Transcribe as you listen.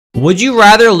Would you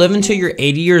rather live until you're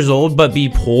 80 years old but be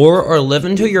poor, or live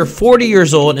until you're 40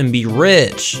 years old and be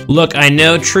rich? Look, I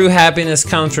know true happiness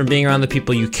comes from being around the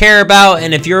people you care about,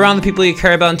 and if you're around the people you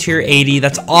care about until you're 80,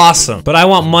 that's awesome. But I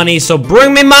want money, so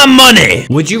bring me my money!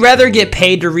 Would you rather get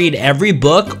paid to read every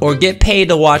book or get paid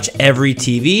to watch every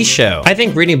TV show? I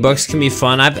think reading books can be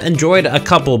fun. I've enjoyed a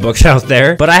couple books out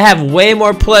there, but I have way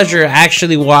more pleasure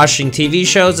actually watching TV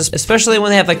shows, especially when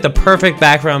they have like the perfect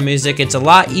background music. It's a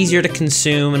lot easier to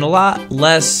consume and a lot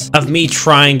less of me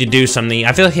trying to do something.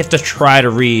 I feel like you have to try to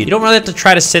read. You don't really have to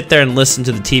try to sit there and listen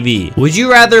to the TV. Would you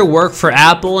rather work for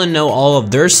Apple and know all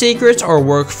of their secrets, or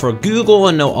work for Google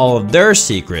and know all of their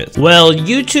secrets? Well,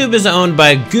 YouTube is owned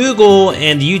by Google,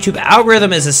 and the YouTube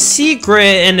algorithm is a secret,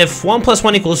 and if 1 +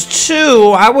 1 =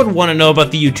 2, I would want to know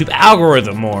about the YouTube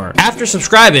algorithm more. After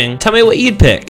subscribing, tell me what you'd pick.